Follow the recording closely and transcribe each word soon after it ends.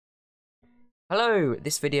Hello,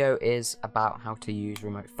 this video is about how to use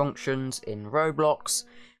remote functions in Roblox.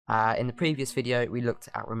 In the previous video we looked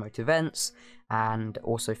at remote events and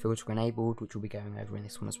also filter enabled, which we'll be going over in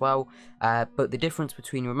this one as well. But the difference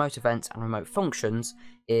between remote events and remote functions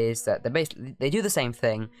is that they do the same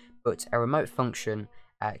thing, but a remote function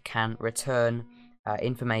can return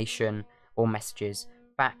information or messages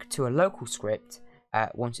back to a local script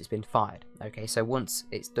once it's been fired. Okay, so once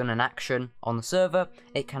it's done an action on the server,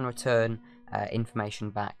 it can return information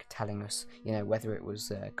back telling us, whether it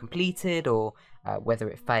was completed or whether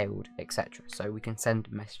it failed, etc. So we can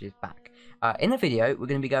send messages back. In the video, we're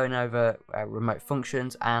going to be going over remote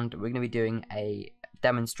functions, and we're going to be doing a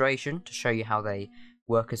demonstration to show you how they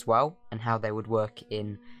work as well, and how they would work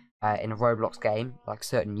in a Roblox game, like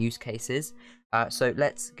certain use cases. So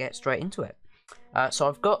let's get straight into it. So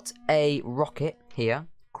I've got a rocket here,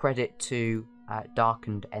 credit to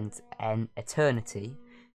Darkened Eternity,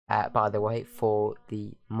 by the way, for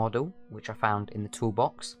the model, which I found in the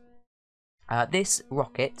toolbox. This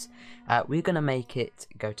rocket, we're going to make it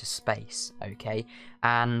go to space, okay?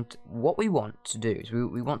 And what we want to do is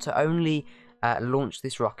we want to only launch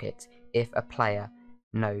this rocket if a player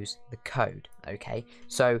knows the code, okay?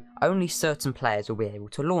 So only certain players will be able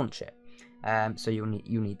to launch it. So you'll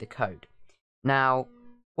need the code. Now,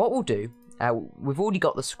 what we'll do, we've already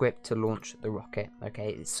got the script to launch the rocket, okay?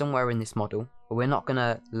 It's somewhere in this model, but we're not going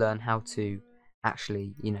to learn how to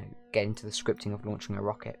actually, get into the scripting of launching a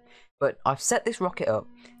rocket. But I've set this rocket up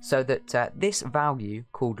so that this value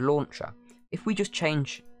called launcher, if we just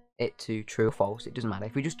change it to true or false, it doesn't matter.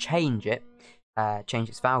 If we just change it, change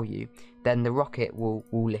its value, then the rocket will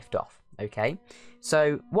lift off, okay?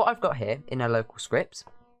 So what I've got here in a local script,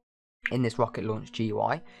 in this rocket launch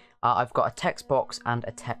GUI, I've got a text box and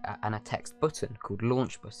a text button called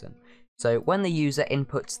launch button. So when the user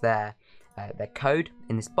inputs their code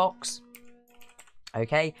in this box,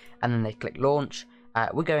 okay, and then they click launch,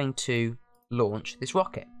 we're going to launch this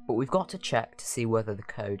rocket. But we've got to check to see whether the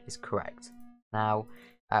code is correct. Now,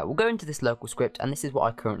 we'll go into this local script, and this is what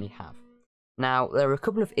I currently have. Now, there are a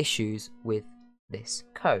couple of issues with this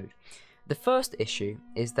code. The first issue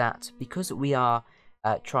is that because we are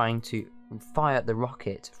trying to fire the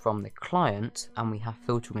rocket from the client and we have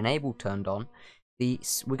filtering enabled turned on,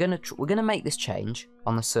 we're gonna make this change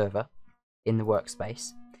on the server in the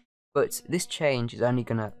workspace, but this change is only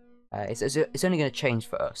gonna it's only gonna change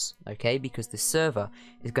for us, okay? Because the server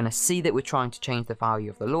is gonna see that we're trying to change the value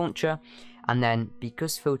of the launcher, and then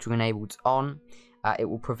because filtering enabled's on, it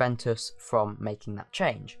will prevent us from making that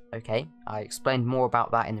change, okay? I explained more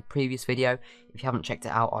about that in the previous video. If you haven't checked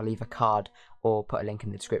it out, I'll leave a card or put a link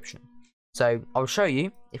in the description. So I'll show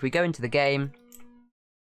you. If we go into the game,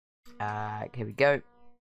 here we go,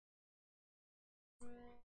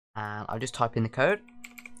 and I'll just type in the code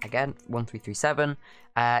again, 1337.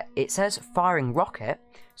 It says firing rocket,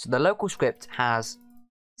 so the local script has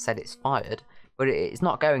said it's fired, but it's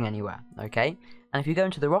not going anywhere, okay? And if you go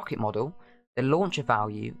into the rocket model, the launcher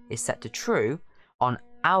value is set to true on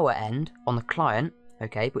our end, on the client,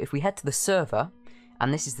 okay? But if we head to the server,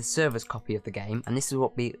 and this is the server's copy of the game, and this is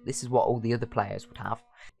what all the other players would have,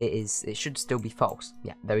 it should still be false.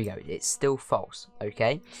 Yeah, there we go. It's still false,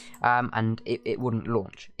 okay? And it wouldn't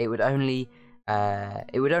launch. It would only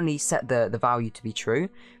set the value to be true.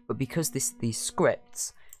 But because these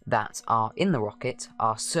scripts that are in the rocket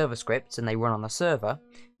are server scripts and they run on the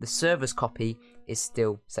server's copy is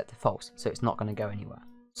still set to false, so it's not going to go anywhere.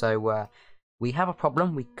 So we have a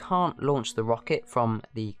problem. We can't launch the rocket from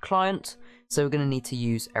the client, so we're going to need to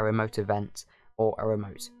use a remote event or a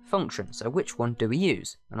remote function. So which one do we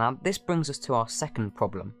use? Now this brings us to our second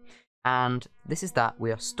problem, and this is that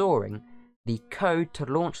we are storing the code to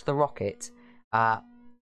launch the rocket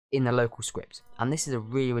in the local script, and this is a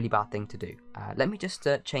really bad thing to do. Let me just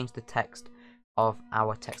change the text of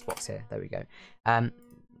our text box here. There we go.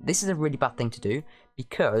 This is a really bad thing to do,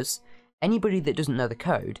 because anybody that doesn't know the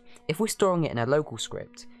code, if we're storing it in a local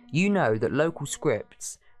script, you know that local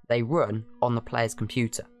scripts, they run on the player's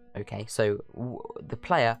computer, okay? So the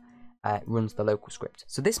player runs the local script.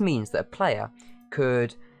 So this means that a player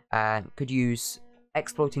could use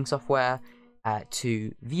exploiting software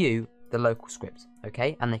to view the local script,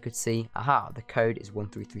 okay? And they could see, aha, the code is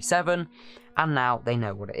 1337, and now they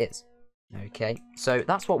know what it is, okay? So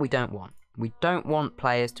that's what we don't want. We don't want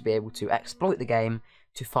players to be able to exploit the game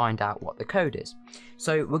to find out what the code is.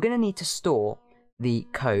 So we're going to need to store the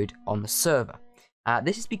code on the server.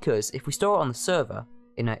 This is because if we store it on the server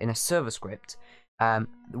in a server script,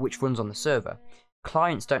 which runs on the server,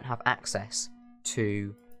 clients don't have access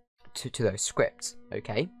to those scripts,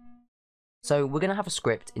 okay? So we're going to have a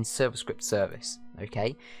script in server script service,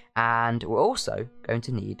 okay? And we're also going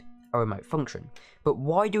to need a remote function. But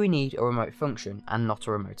why do we need a remote function and not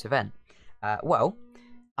a remote event? Well,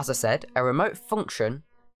 as I said, a remote function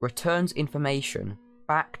returns information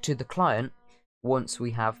back to the client once we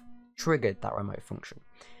have triggered that remote function.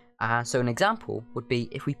 So an example would be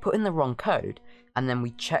if we put in the wrong code and then we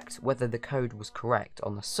checked whether the code was correct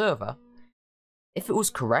on the server. If it was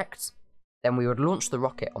correct, then we would launch the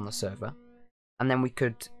rocket on the server, and then we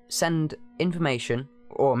could send information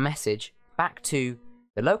or a message back to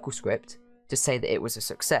the local script to say that it was a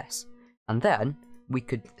success. And then we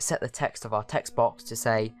could set the text of our text box to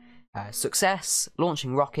say success,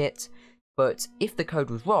 launching rocket. But if the code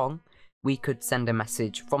was wrong, we could send a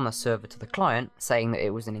message from the server to the client saying that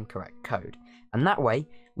it was an incorrect code. And that way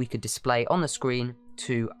we could display on the screen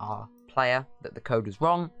to our player that the code was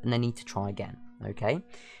wrong and they need to try again. Okay,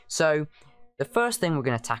 so the first thing we're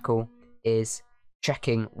going to tackle is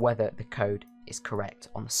checking whether the code is correct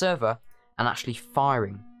on the server and actually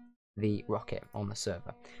firing the rocket on the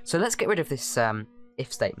server. So let's get rid of this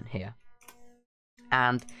if statement here,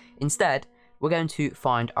 and instead we're going to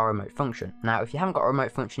find our remote function. Now if you haven't got a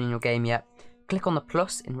remote function in your game yet, click on the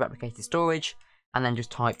plus in replicated storage and then just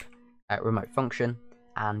type remote function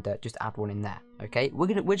and just add one in there. Okay, we're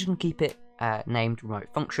just gonna keep it named remote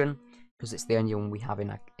function because it's the only one we have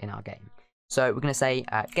in our game. So we're going to say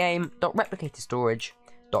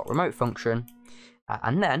game.replicatorstorage.remoteFunction,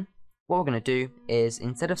 and then what we're going to do is,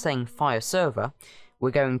 instead of saying fire server,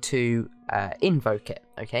 we're going to invoke it.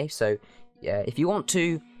 Okay, so if you want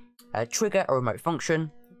to trigger a remote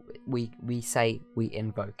function, we say we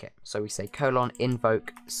invoke it. So we say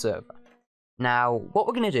 :invoke server. Now what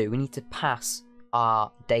we're going to do, we need to pass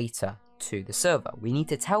our data to the server. We need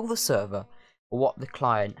to tell the server what the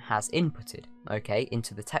client has inputted, okay,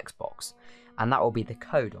 into the text box, and that will be the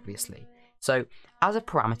code, obviously. So as a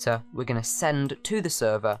parameter, we're going to send to the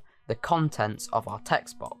server the contents of our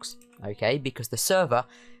text box, okay, because the server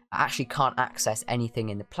actually can't access anything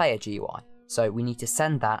in the player GUI, so we need to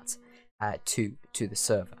send that to the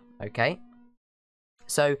server. Okay,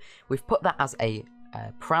 so we've put that as a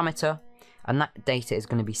parameter, and that data is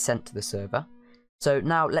going to be sent to the server. So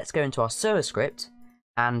now let's go into our server script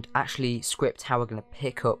and actually script how we're going to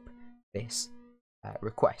pick up this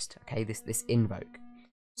request, okay, this invoke.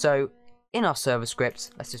 So in our server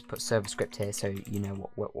script, let's just put server script here so you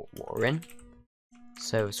know what we're in.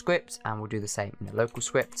 Server script, and we'll do the same in the local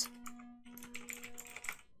script.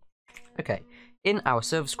 Okay, in our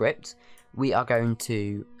server script, we are going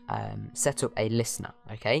to set up a listener,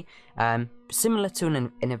 okay, similar to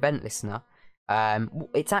an event listener.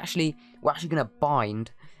 We're actually going to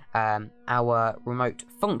bind our remote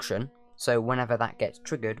function, so whenever that gets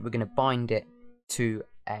triggered, we're going to bind it to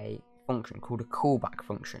a function called a callback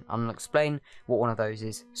function. I'm going to explain what one of those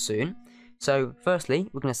is soon. So firstly,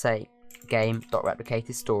 we're going to say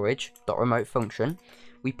game.replicatorstorage.remoteFunction.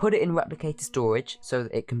 We put it in replicated storage so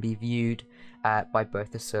that it can be viewed by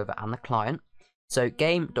both the server and the client. So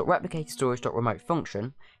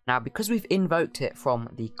game.replicatorstorage.remoteFunction. Now because we've invoked it from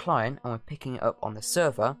the client and we're picking it up on the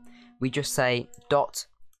server, we just say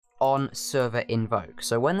 .onServerInvoke.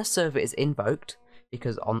 So when the server is invoked,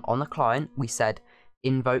 because on the client we said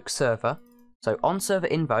invoke server, so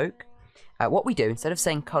onServerInvoke, what we do, instead of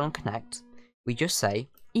saying :connect, we just say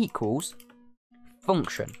equals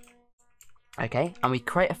function. Okay, and we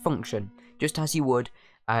create a function just as you would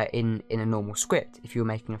in a normal script if you were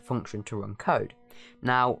making a function to run code.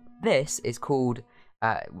 Now this is called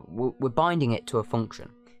we're binding it to a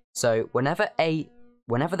function. So whenever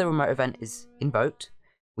the remote event is invoked,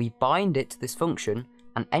 we bind it to this function,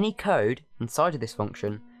 and any code inside of this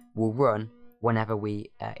function will run whenever we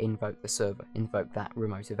invoke the server, invoke that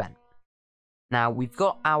remote event. Now we've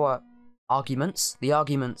got our arguments. The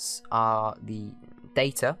arguments are the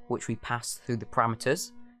data which we pass through the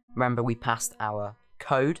parameters. Remember, we passed our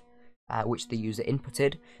code which the user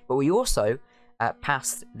inputted, but we also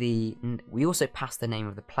passed the name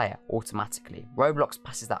of the player automatically. Roblox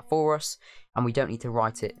passes that for us, and we don't need to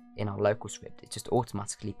write it in our local script. It just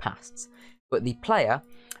automatically passes. But the player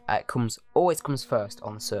always comes first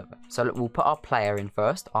on the server. So look, we'll put our player in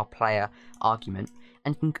first, our player argument,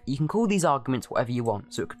 and you can call these arguments whatever you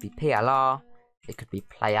want. So it could be PLR, it could be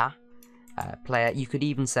player, you could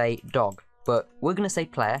even say dog, but we're going to say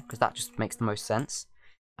player because that just makes the most sense.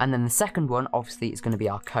 And then the second one obviously is going to be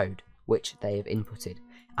our code, which they have inputted,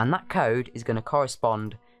 and that code is going to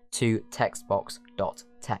correspond to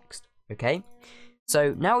textbox.text. Okay,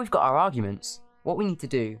 so now we've got our arguments. What we need to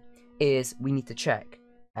do is we need to check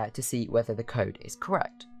to see whether the code is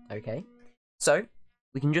correct. Okay, so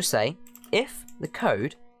we can just say if the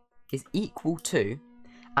code is equal to,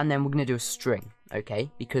 and then we're going to do a string, okay?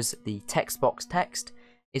 Because the text box text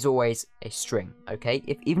is always a string, okay?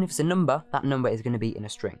 Even if it's a number, that number is going to be in a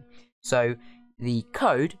string. So the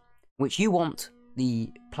code which you want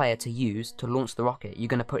the player to use to launch the rocket, you're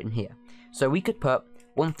going to put in here. So we could put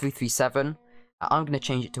 1337. I'm going to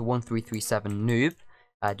change it to 1337 noob,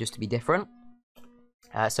 just to be different.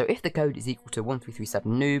 So if the code is equal to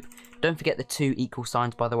 1337 noob, don't forget the 2 equal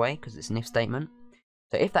signs, by the way, because it's an if statement.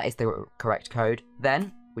 So if that is the correct code,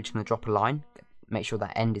 then we're just going to drop a line, make sure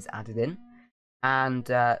that end is added in. And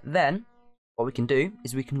then what we can do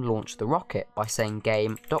is we can launch the rocket by saying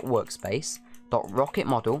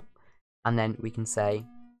game.workspace.rocketModel, and then we can say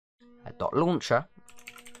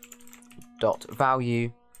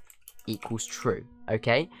 .launcher.value equals true,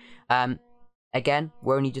 okay? Again,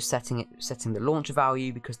 we're only just setting the launcher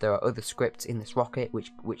value because there are other scripts in this rocket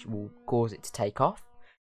which will cause it to take off.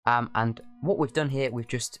 And what we've done here, we've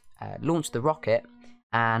just launched the rocket,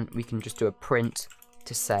 and we can just do a print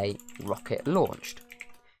to say rocket launched.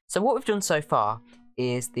 So what we've done so far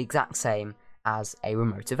is the exact same as a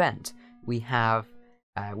remote event. We have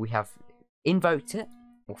invoked it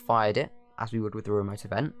or fired it as we would with the remote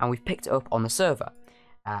event, and we've picked it up on the server,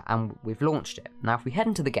 and we've launched it. Now if we head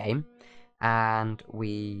into the game and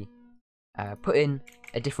we put in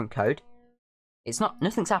a different code,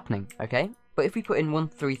 nothing's happening, okay? But if we put in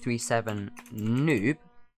 1337 noob,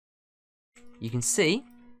 you can see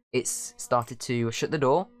it's started to shut the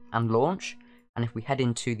door and launch. And if we head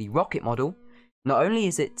into the rocket model, not only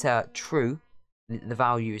is it true, the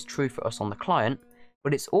value is true for us on the client,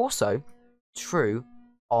 but it's also true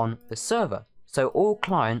on the server. So all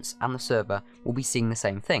clients and the server will be seeing the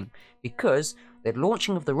same thing, because the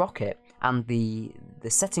launching of the rocket and the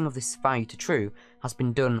setting of this value to true has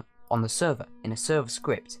been done on the server in a server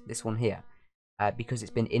script, this one here, because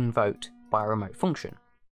it's been invoked by a remote function,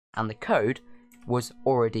 and the code was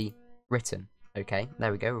already written. Okay,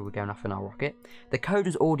 there we go, we're going off in our rocket. The code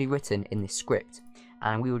was already written in this script,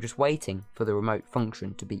 and we were just waiting for the remote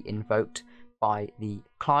function to be invoked by the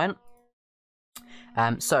client.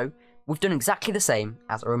 So we've done exactly the same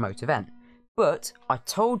as a remote event, but I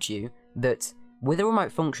told you that with a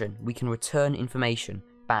remote function we can return information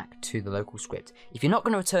back to the local script. If you're not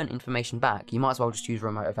going to return information back, you might as well just use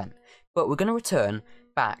remote event. But we're going to return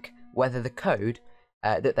back whether the code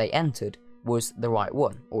that they entered was the right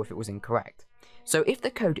one, or if it was incorrect. So if the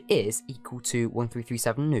code is equal to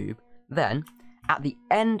 1337 noob, then at the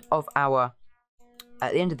end of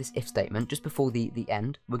this if statement, just before the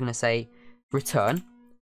end, we're going to say return,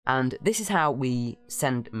 and this is how we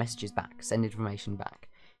send messages back, send information back.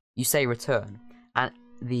 You say return, and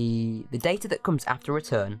the data that comes after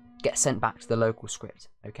return gets sent back to the local script.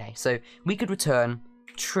 Okay, so we could return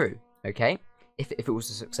true, okay, if it was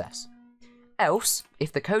a success. Else,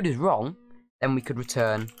 if the code is wrong, then we could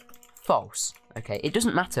return false. Okay, it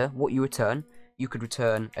doesn't matter what you return. You could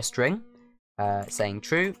return a string saying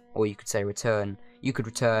true, or you could say return. You could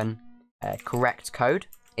return correct code.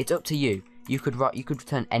 It's up to you. You could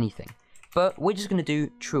return anything, but we're just going to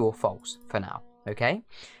do true or false for now. Okay,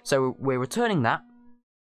 so we're returning that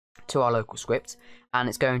to our local script, and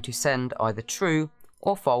it's going to send either true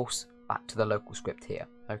or false back to the local script here.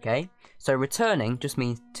 Okay, so returning just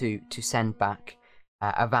means to send back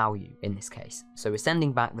a value in this case. So we're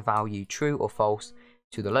sending back the value true or false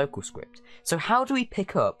to the local script. So how do we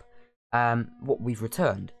pick up what we've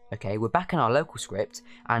returned? Okay, we're back in our local script,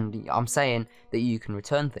 and I'm saying that you can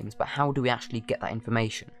return things, but how do we actually get that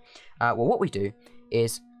information? Well, what we do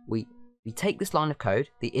is we take this line of code,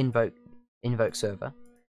 the invoke server,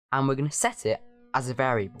 and we're going to set it as a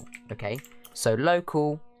variable. Okay, so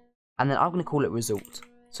local, and then I'm going to call it result.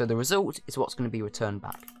 So the result is what's going to be returned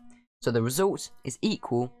back. So the result is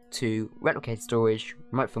equal to replicated storage,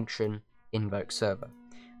 remote function, invoke server.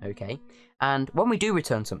 Okay, and when we do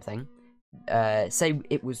return something, say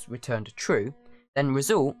it was returned true, then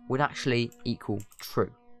result would actually equal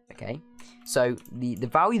true. Okay, so the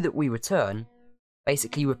value that we return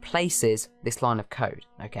basically replaces this line of code.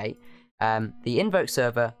 Okay, the invoke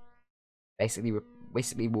server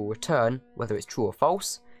basically will return whether it's true or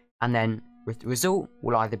false, and then result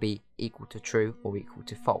will either be equal to true or equal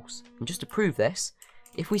to false. And just to prove this,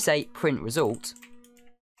 if we say print result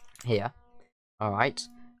here, alright,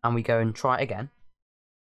 and we go and try it again,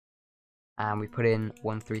 and we put in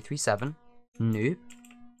 1337 noob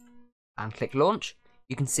and click launch,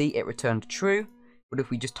 you can see it returned true, but if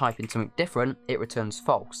we just type in something different, it returns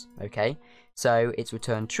false. Okay, so it's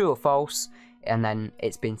returned true or false, and then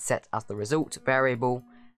it's been set as the result variable,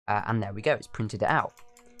 and there we go, it's printed it out.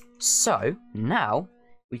 So now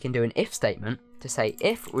we can do an if statement to say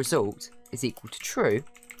if result is equal to true,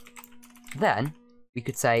 then we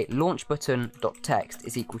could say launch button.text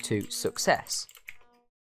is equal to success.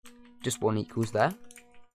 Just one equals there.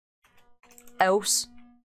 Else,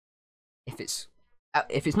 if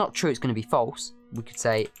it's not true, it's going to be false. We could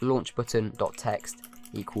say launch button.text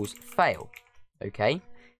equals fail. Okay,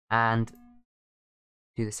 and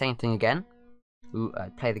do the same thing again.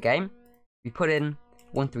 Play the game. We put in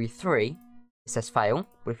 133. It says fail.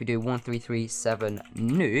 But if we do 1337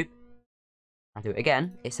 noob and do it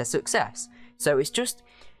again, it says success. So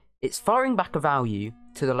it's firing back a value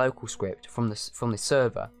to the local script from the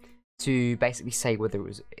server to basically say whether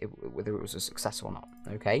it was a success or not.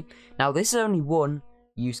 Okay. Now this is only one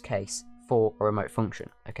use case for a remote function.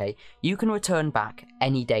 Okay. You can return back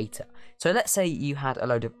any data. So let's say you had a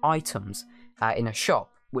load of items in a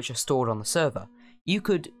shop which are stored on the server. You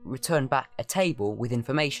could return back a table with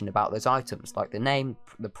information about those items, like the name,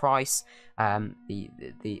 the price,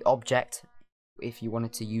 the object, if you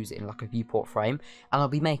wanted to use it in like a viewport frame. And I'll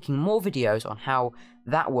be making more videos on how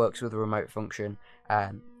that works with a remote function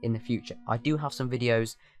in the future. I do have some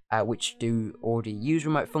videos which do already use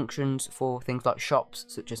remote functions for things like shops,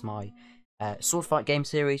 such as my sword fight game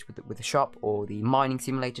series with the shop, or the mining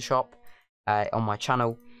simulator shop on my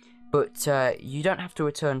channel. But you don't have to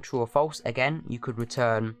return true or false. Again, you could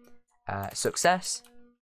return success,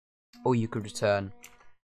 or you could return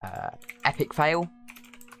epic fail.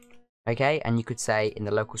 Okay, and you could say in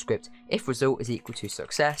the local script, if result is equal to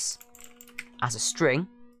success as a string,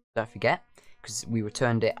 don't forget, because we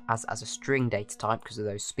returned it as a string data type because of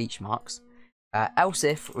those speech marks. Else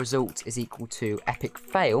if result is equal to epic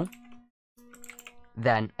fail,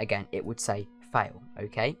 then again it would say fail.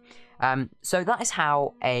 Okay, so that is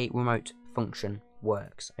how a remote function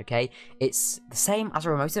works. Okay, it's the same as a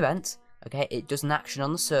remote event. Okay, it does an action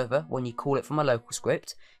on the server when you call it from a local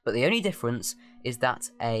script, but the only difference is that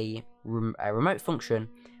a remote function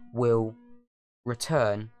will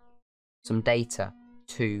return some data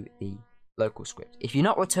to the local script. If you're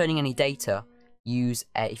not returning any data,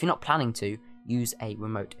 if you're not planning to, use a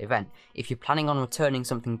remote event. If you're planning on returning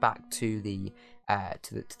something back to the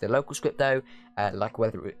local script though, like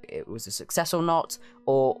whether it was a success or not,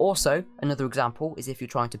 or also another example is if you're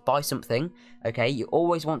trying to buy something. Okay, you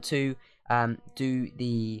always want to do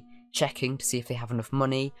the checking to see if they have enough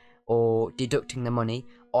money, or deducting the money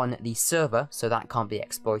on the server so that can't be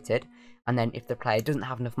exploited. And then if the player doesn't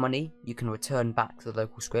have enough money, you can return back to the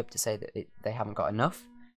local script to say that they haven't got enough.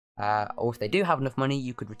 Or if they do have enough money,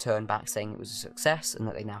 you could return back saying it was a success and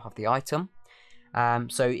that they now have the item.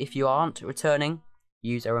 So if you aren't returning,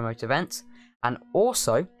 use a remote event. And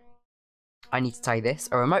also, I need to tell you this,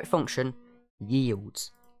 a remote function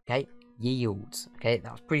yields. Okay, yields. Okay,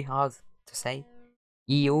 that was pretty hard to say.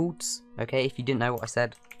 Yields. Okay, if you didn't know what I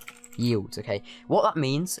said, yields. Okay, what that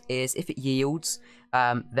means is if it yields,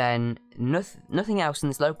 then nothing else in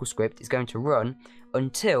this local script is going to run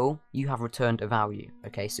until you have returned a value.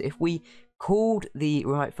 Okay, so if we called the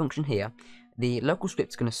remote function here, the local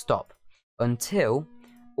script is going to stop until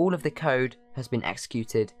all of the code has been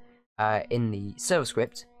executed in the server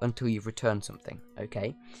script until you've returned something.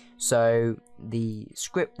 Okay, so the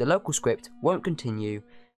local script won't continue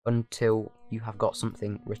until you have got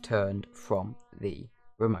something returned from the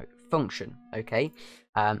remote function. Okay,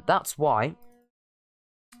 that's why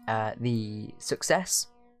the success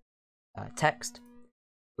text,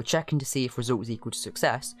 we're checking to see if result is equal to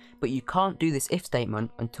success, but you can't do this if statement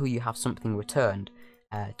until you have something returned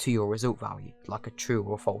to your result value, like a true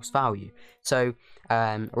or false value. So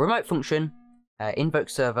a remote function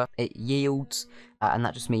invokes server, it yields, and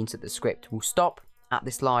that just means that the script will stop at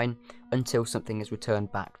this line until something is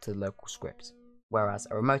returned back to the local script, whereas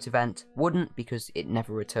a remote event wouldn't, because it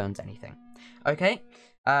never returns anything. Okay,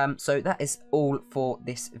 so that is all for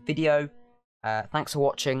this video. Thanks for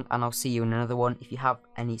watching, and I'll see you in another one. If you have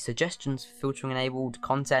any suggestions for filtering enabled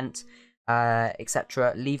content,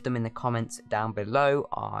 etc., leave them in the comments down below.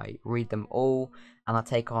 I read them all, and I'll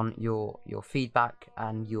take on your feedback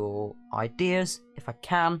and your ideas if I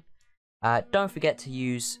can. Don't forget to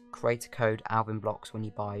use creator code AlvinBlox when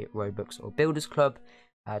you buy Roblox or Builders Club.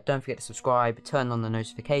 Don't forget to subscribe, turn on the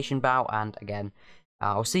notification bell, and again,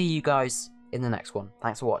 I'll see you guys in the next one.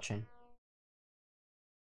 Thanks for watching.